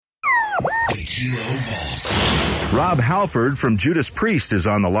Hero Vault. Rob Halford from Judas Priest is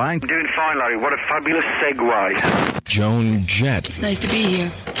on the line. I'm doing fine, Larry. What a fabulous segue. Joan Jett. It's nice to be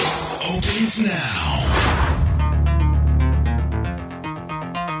here. Opens now.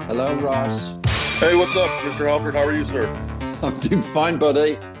 Hello, Ross. Hey, what's up, Mr. Halford? How are you, sir? I'm doing fine,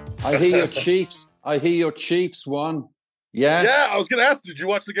 buddy. I hear your Chiefs. Won. Yeah. Yeah, I was going to ask, did you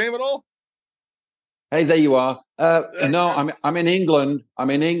watch the game at all? Hey, there you are. No, I'm in England.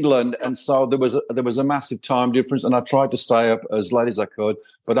 And so there was a massive time difference, and I tried to stay up as late as I could.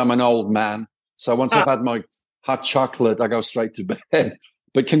 But I'm an old man, so once I've had my hot chocolate, I go straight to bed.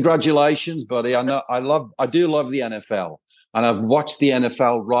 But congratulations, buddy. I do love the NFL, and I've watched the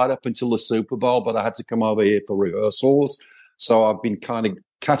NFL right up until the Super Bowl. But I had to come over here for rehearsals, so I've been kind of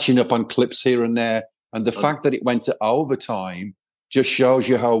catching up on clips here and there. And the fact that it went to overtime just shows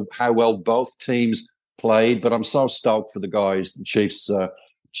you how well both teams played. But I'm so stoked for the guys, the Chiefs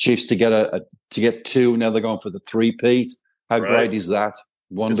to get two. Now they're going for the three-peat. How great is that?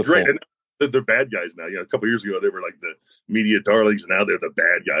 Wonderful. It's great. And they're bad guys now. A couple of years ago they were like the media darlings. Now they're the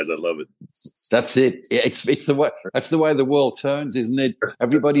bad guys. I love it. That's it. It's the way. That's the way the world turns, isn't it?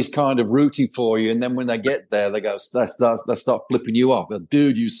 Everybody's kind of rooting for you, and then when they get there, they go, they start flipping you off.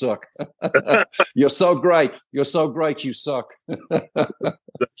 Dude, you suck. You're so great. You're so great. You suck.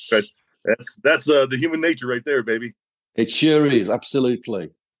 That's the human nature right there, baby. It sure is.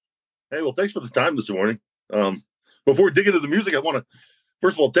 Absolutely. Hey, well, thanks for the time this morning. Before we dig into the music, I want to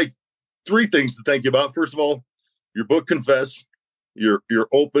first of all take three things to thank you about. First of all, your book, Confess. Your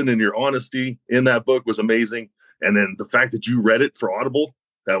open and your honesty in that book was amazing. And then the fact that you read it for Audible,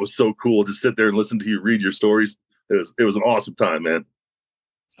 that was so cool to sit there and listen to you read your stories. It was an awesome time, man.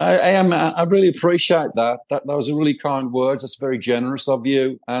 I really appreciate that. That was a really kind words. That's very generous of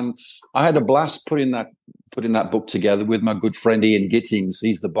you. And I had a blast putting that book together with my good friend Ian Gittings.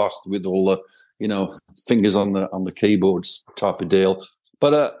 He's the boss with all the, fingers on the keyboards type of deal.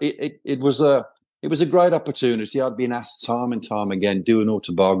 But it was a great opportunity. I'd been asked time and time again, do an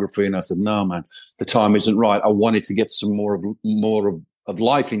autobiography, and I said, no, man, the time isn't right. I wanted to get some more of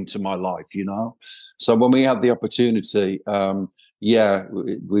life into my life, So when we had the opportunity,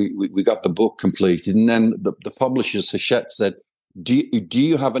 we got the book completed, and then the publishers, Hachette, said, do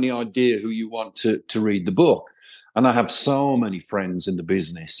you have any idea who you want to read the book? And I have so many friends in the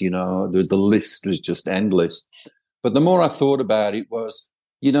business, the list was just endless. But the more I thought about it was,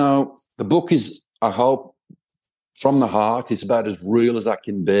 the book is, I hope, from the heart. It's about as real as I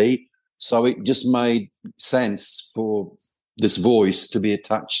can be. So it just made sense for this voice to be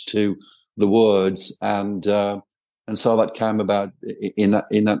attached to the words, and so that came about in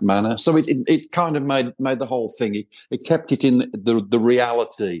that manner. So it kind of made the whole thing. It kept it in the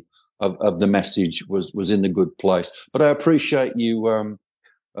reality of the message was in a good place. But I appreciate you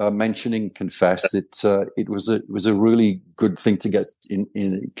mentioning Confess. It was a really good thing to get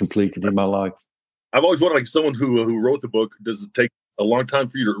completed in my life. I've always wanted, like, someone who wrote the book. Does it take a long time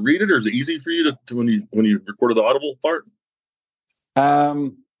for you to read it, or is it easy for you to when you recorded the Audible part?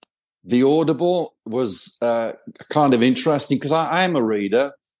 The Audible was kind of interesting because I am a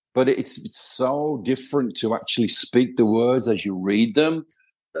reader, but it's so different to actually speak the words as you read them,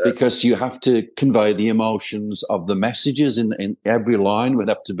 because you have to convey the emotions of the messages in every line would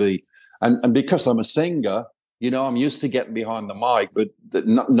have to be, and because I'm a singer, I'm used to getting behind the mic, but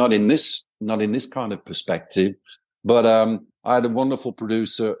not in this kind of perspective. But I had a wonderful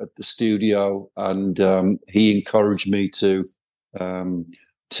producer at the studio, and he encouraged me to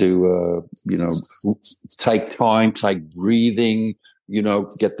take time, take breathing,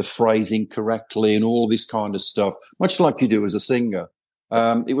 get the phrasing correctly and all this kind of stuff, much like you do as a singer.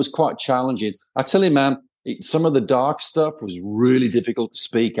 It was quite challenging. I tell you, man, some of the dark stuff was really difficult to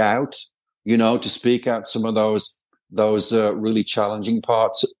speak out, to speak out some of those really challenging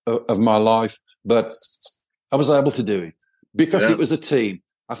parts of my life. But I was able to do it because it was a team.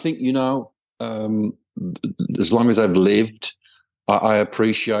 I think, as long as I've lived, I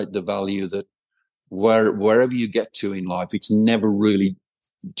appreciate the value that wherever you get to in life, it's never really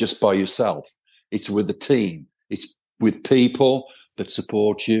just by yourself. It's with a team. It's with people that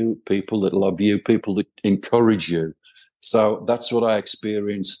support you, people that love you, people that encourage you. So that's what I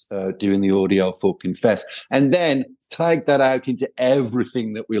experienced doing the audio for Confess. And then take that out into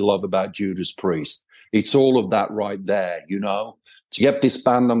everything that we love about Judas Priest. It's all of that right there, to get this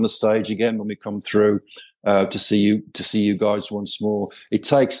band on the stage again when we come through, to see you guys once more. It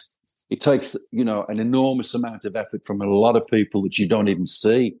takes an enormous amount of effort from a lot of people that you don't even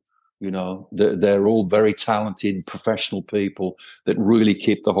see. They're all very talented professional people that really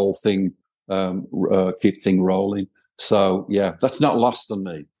keep the whole thing keep thing rolling. So yeah, that's not lost on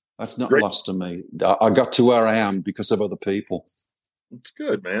me. That's not Great. lost on me. I got to where I am because of other people. It's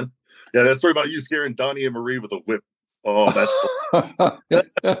good, man. Yeah, that story about you scaring Donnie and Marie with a whip. Oh, that's. Are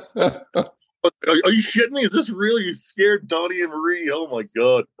you shitting me? Is this real? You scared Donnie and Marie? Oh my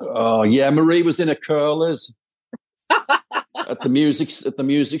god. Oh yeah, Marie was in her curlers at the music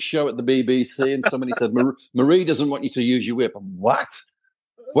show at the BBC, and somebody said Marie doesn't want you to use your whip. What?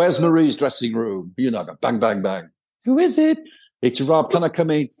 Where's Marie's dressing room? You know, bang, bang, bang. Who is it? It's Rob. Can I come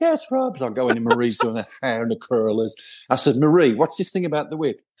in? Yes, Rob. So I'm going in. Marie's doing her hair and the curlers. I said, Marie, what's this thing about the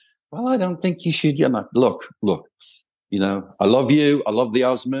whip? Well, I don't think you should. I'm like, look. You know, I love you. I love the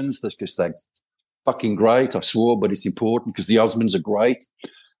Osmonds. That's because they're fucking great. I swore, but it's important because the Osmonds are great.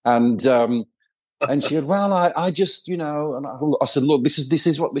 And she said, well, I just, you know, and I said, look, this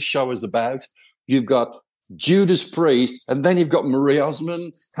is what this show is about. You've got Judas Priest, and then you've got Marie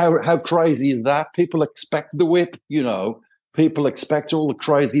Osmond. How crazy is that? People expect the whip, you know. People expect all the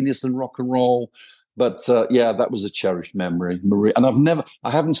craziness and rock and roll. But yeah, that was a cherished memory, Marie. And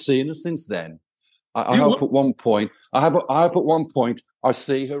I haven't seen her since then. I hope at one point, I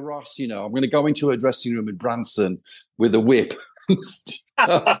see her, Ross. You know, I'm going to go into her dressing room in Branson with a whip and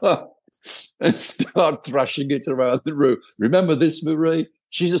start thrashing it around the room. Remember this, Marie?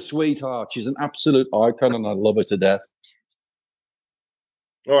 She's a sweetheart. She's an absolute icon, and I love her to death.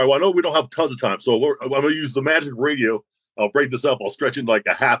 All right. Well, I know we don't have tons of time, so I'm going to use the magic radio. I'll break this up. I'll stretch into like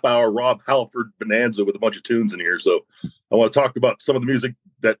a half-hour Rob Halford bonanza with a bunch of tunes in here. So I want to talk about some of the music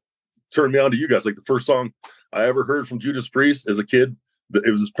that turned me on to you guys. Like the first song I ever heard from Judas Priest as a kid. It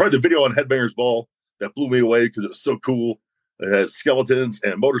was probably the video on Headbangers Ball that blew me away because it was so cool. It has skeletons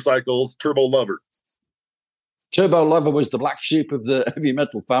and motorcycles. Turbo Lover. Turbo Lover was the black sheep of the heavy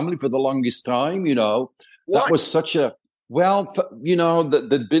metal family for the longest time. You know, What? That was such a you know,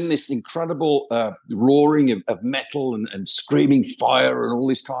 there'd been this incredible roaring of metal and screaming fire and all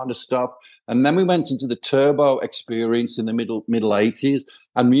this kind of stuff. And then we went into the turbo experience in the middle 80s,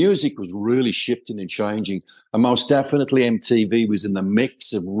 and music was really shifting and changing. And most definitely MTV was in the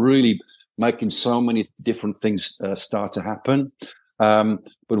mix of really making so many different things start to happen.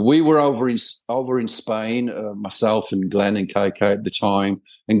 But we were over in Spain, myself and Glenn and KK at the time.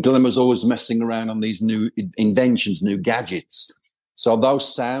 And Glenn was always messing around on these new inventions, new gadgets. So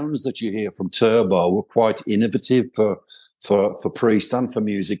those sounds that you hear from Turbo were quite innovative for Priest and for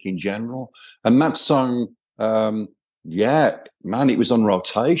music in general. And that song, yeah, man, it was on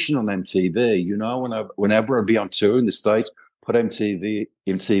rotation on MTV. You know, whenever I'd be on tour in the States, put MTV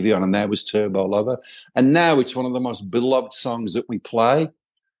on, and there was Turbo Lover. And now it's one of the most beloved songs that we play.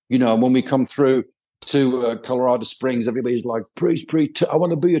 You know, when we come through to Colorado Springs, everybody's like, Priest, I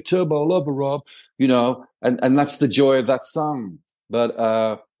want to be a Turbo Lover, Rob. You know, and that's the joy of that song. But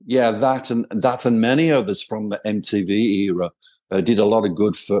yeah, that and many others from the MTV era did a lot of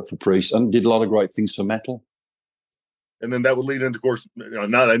good for Priest and did a lot of great things for metal. And then that would lead into, of course, you know,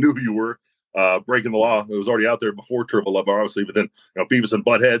 now that I knew who you were, Breaking the Law. It was already out there before Turbo Lover, obviously, but then, you know, Beavis and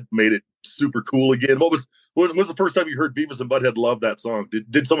Butthead made it super cool again. When was the first time you heard Beavis and Butthead love that song?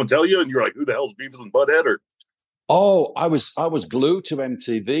 Did someone tell you and you were like, who the hell's Beavis and Butthead? Or Oh, I was glued to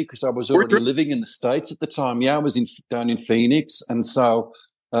MTV because I was already living in the States at the time. Yeah, I was down in Phoenix, and so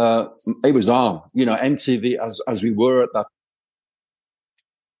it was on. You know, MTV as we were at that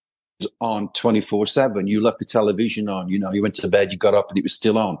was on 24/7. You left the television on. You know, you went to bed, you got up, and it was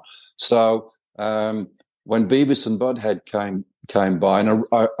still on. So when Beavis and Butthead came by, and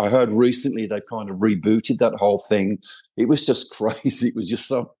I heard recently they kind of rebooted that whole thing. It was just crazy. It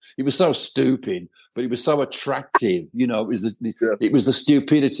was so stupid, but it was so attractive. You know, it was the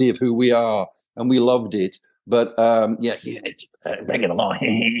stupidity of who we are, and we loved it. But regular line,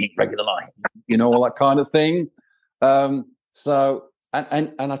 you know, all that kind of thing. So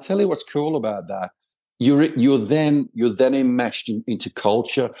I tell you what's cool about that. You're then enmeshed into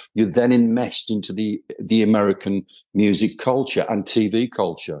culture. You're then enmeshed into the American music culture and TV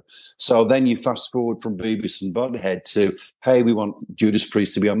culture. So then you fast forward from Beavis and Butthead to, hey, we want Judas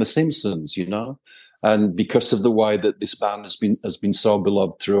Priest to be on The Simpsons, you know, and because of the way that this band has been so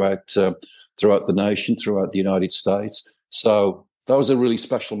beloved throughout the nation, throughout the United States. So those are really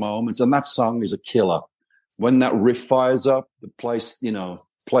special moments, and that song is a killer. When that riff fires up, the place, you know.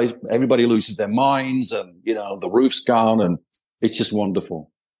 Everybody loses their minds, and you know the roof's gone, and it's just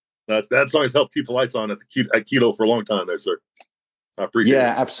wonderful. that song has helped keep the lights on at Keto for a long time, there, sir. I appreciate it.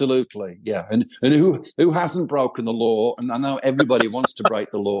 Yeah, absolutely. Yeah, and who hasn't broken the law? And I know everybody wants to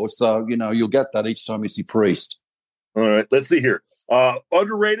break the law, so you know you'll get that each time you see Priest. All right, let's see here.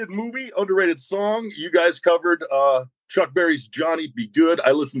 Underrated movie, underrated song. You guys covered Chuck Berry's "Johnny Be Good."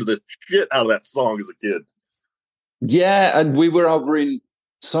 I listened to the shit out of that song as a kid. Yeah, and we were over in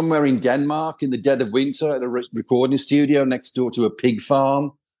somewhere in Denmark in the dead of winter at a recording studio next door to a pig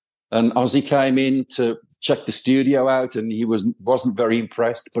farm. And Ozzy came in to check the studio out, and he wasn't very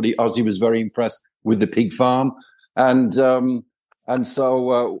impressed, but Ozzy was very impressed with the pig farm. And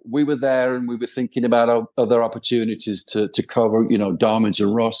so we were there, and we were thinking about other opportunities to cover, Diamonds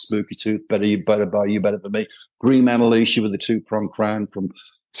and Rust, Spooky Tooth, Better You Better By You Better Than Me, Green Man Alicia with the Two-Prong Crown from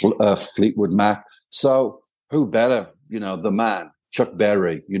Fleetwood Mac. So who better, the man, Chuck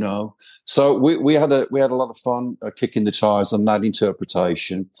Berry, So we had a lot of fun kicking the tires on that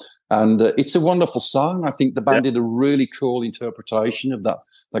interpretation, and it's a wonderful song. I think the band did a really cool interpretation of that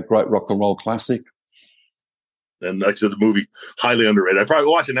great rock and roll classic. And like I said, the movie highly underrated. I probably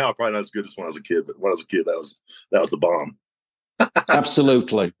watch it now. Probably not as good as when I was a kid, but when I was a kid, that was the bomb.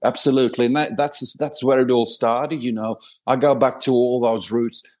 Absolutely, and that's where it all started. I go back to all those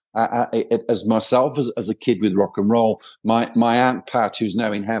roots. As myself as a kid with rock and roll, my Aunt Pat, who's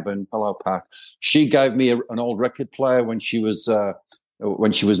now in heaven, hello Pat, she gave me an old record player when she was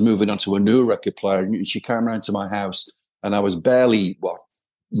moving on to a new record player, and she came around to my house, and I was barely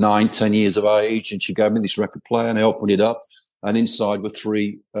 9-10 years of age, and she gave me this record player, and I opened it up, and inside were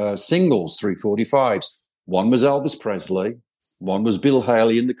three singles, 345s. One was Elvis Presley, one was Bill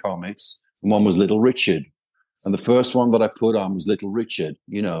Haley and the Comets, and one was Little Richard. And the first one that I put on was Little Richard,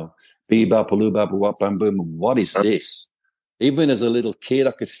 Bebop, Alubab, Wap, Bam, Boom. What is this? Even as a little kid,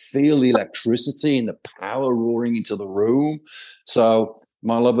 I could feel the electricity and the power roaring into the room. So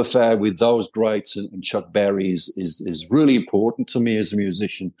my love affair with those greats and Chuck Berry is really important to me as a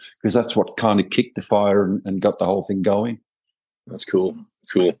musician, because that's what kind of kicked the fire and got the whole thing going. That's cool.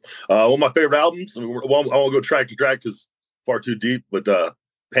 One of my favorite albums, I won't go track to track because far too deep, but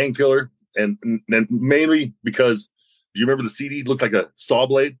Painkiller. And mainly because, do you remember the CD looked like a saw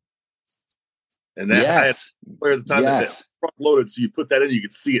blade? And that I had at the time that front loaded, so you put that in, you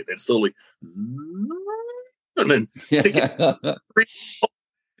could see it, and slowly, and then it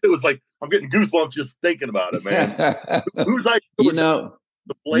was like I'm getting goosebumps just thinking about it, man. Who's like, the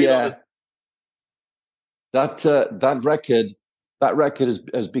blade on this? That record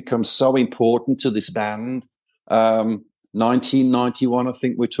has become so important to this band. 1991, I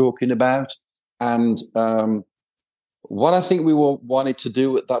think we're talking about. And what I think we wanted to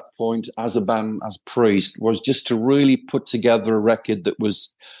do at that point as a band, as Priest, was just to really put together a record that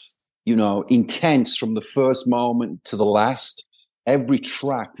was, intense from the first moment to the last. Every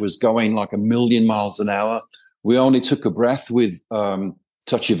track was going like a million miles an hour. We only took a breath with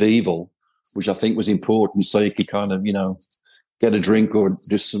Touch of Evil, which I think was important, so you could kind of, get a drink or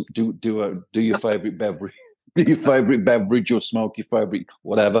do your favorite beverage. Your favorite beverage or smoke your favorite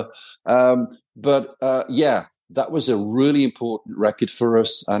whatever. But that was a really important record for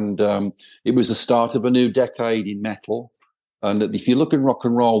us. And it was the start of a new decade in metal. And if you look at rock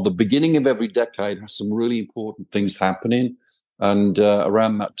and roll, the beginning of every decade has some really important things happening. And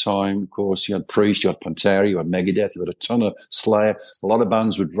around that time, of course, you had Priest, you had Pantera, you had Megadeth, you had a ton of Slayer. A lot of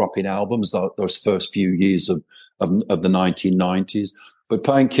bands were dropping albums those first few years of the 1990s. But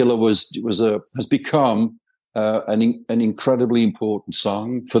Painkiller has become an incredibly important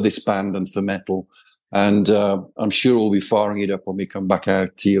song for this band and for metal. And I'm sure we'll be firing it up when we come back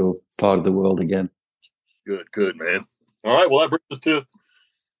out to your part of the world again. Good, man. All right, well, that brings us to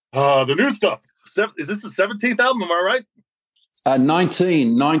the new stuff. Is this the 17th album, am I right?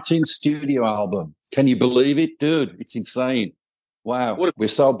 19 studio album. Can you believe it? Dude, it's insane. Wow. We're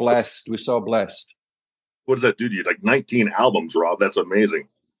so blessed. What does that do to you? Like 19 albums, Rob. That's amazing.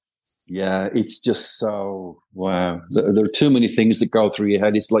 Yeah, it's just so wow. There are too many things that go through your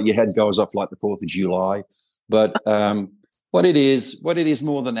head. It's like your head goes off like the 4th of July. But what it is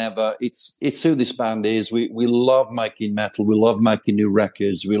more than ever, it's who this band is. We love making metal. We love making new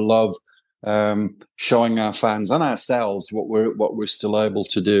records. We love showing our fans and ourselves what we're still able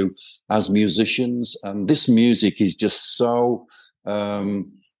to do as musicians. And this music is just so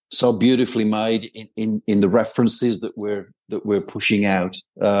beautifully made in the references that we're pushing out.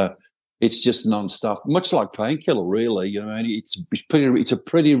 It's just nonstop, much like Painkiller, really. It's a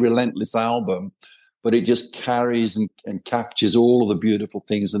pretty relentless album, but it just carries and captures all of the beautiful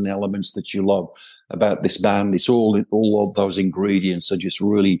things and elements that you love about this band. It's all of those ingredients are just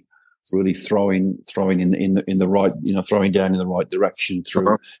really throwing in the right, throwing down in the right direction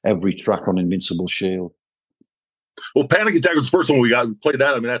through every track on Invincible Shield. Well, Panic Attack was the first one we got. We played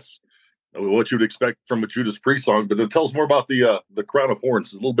that. I mean, that's what you would expect from a Judas Priest song. But then tell us more about the Crown of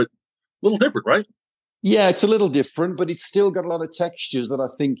Horns. It's a little different, right? Yeah, it's a little different, but it's still got a lot of textures that I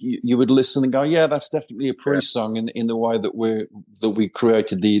think you would listen and go, yeah, that's definitely a Priest song in the way that we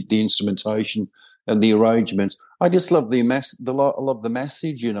created the instrumentation. and the arrangements. I just love I love the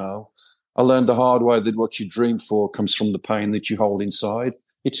message, you know. I learned the hard way that what you dream for comes from the pain that you hold inside.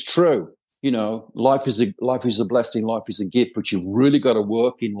 It's true. You know, life is a blessing, life is a gift, but you've really got to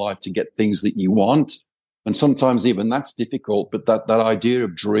work in life to get things that you want. And sometimes even that's difficult, but that idea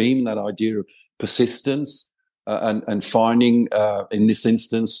of dream, that idea of persistence, and finding, in this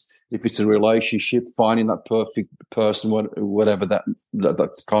instance, if it's a relationship, finding that perfect person, whatever that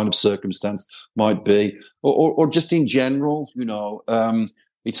kind of circumstance might be, or just in general, you know,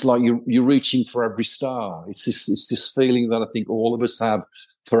 it's like you're reaching for every star. It's this feeling that I think all of us have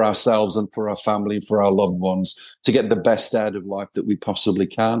for ourselves and for our family and for our loved ones to get the best out of life that we possibly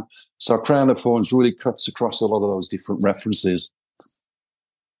can. So Crown of Thorns really cuts across a lot of those different references.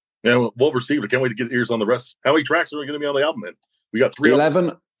 Yeah, well received. I can't wait to get ears on the rest. How many tracks are we going to be on the album, man? We got 3.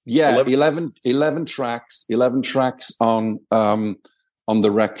 11. Yeah, 11 tracks. 11 tracks on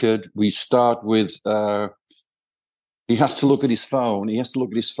the record. We start with. He has to look at his phone. He has to look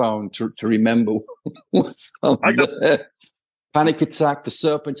at his phone to remember what's on there. Panic Attack, The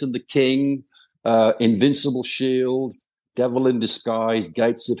Serpent and the King, Invincible Shield, Devil in Disguise,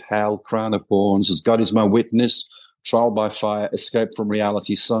 Gates of Hell, Crown of Thorns, As God Is My Witness, Trial by Fire, Escape from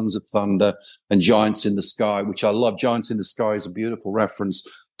Reality, Sons of Thunder, and Giants in the Sky, which I love. Giants in the Sky is a beautiful reference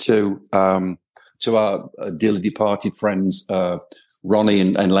to our dearly departed friends, Ronnie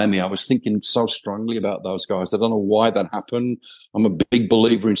and Lemmy. I was thinking so strongly about those guys. I don't know why that happened. I'm a big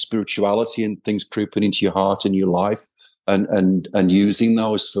believer in spirituality and things creeping into your heart and your life, and using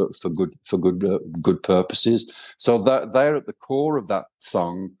those for good purposes. So that they're at the core of that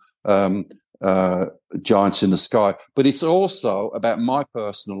song, Giants in the Sky. But it's also about my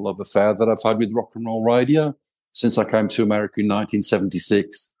personal love affair that I've had with rock and roll radio since I came to America in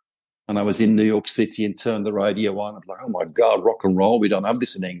 1976. And I was in New York City and turned the radio on. I'm like, oh my God, rock and roll. We don't have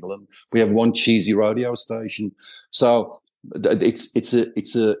this in England. We have one cheesy radio station. So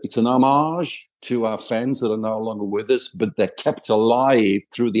it's an homage to our fans that are no longer with us, but they're kept alive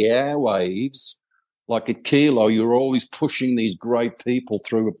through the airwaves. Like at Kilo, you're always pushing these great people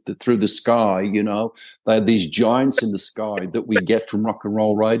through the sky. You know, they're these giants in the sky that we get from rock and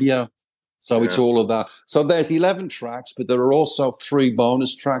roll radio. So it's all of that. So there's 11 tracks, but there are also 3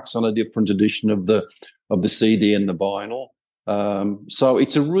 bonus tracks on a different edition of the CD and the vinyl. So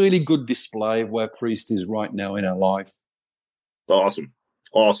it's a really good display of where Priest is right now in our life. Awesome,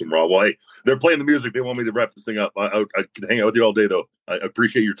 Rob. Well, hey, they're playing the music. They want me to wrap this thing up. I can hang out with you all day, though. I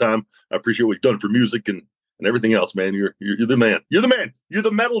appreciate your time. I appreciate what you've done for music and everything else, man. You're the man. You're the man. You're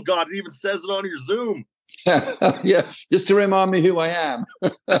the metal god. It even says it on your Zoom. Yeah, just to remind me who I am.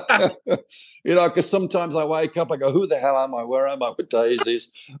 You know, because sometimes I wake up, I go, who the hell am I? Where am I with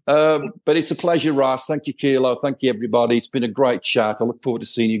daisies? But it's a pleasure, Ross. Thank you, Kilo. Thank you, everybody. It's been a great chat. I look forward to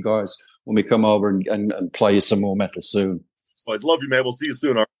seeing you guys when we come over and play you some more metal soon. I love you, man. We'll see you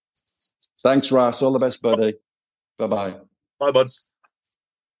soon. All right. Thanks, Ross. All the best, buddy. Bye-bye. Bye, bud.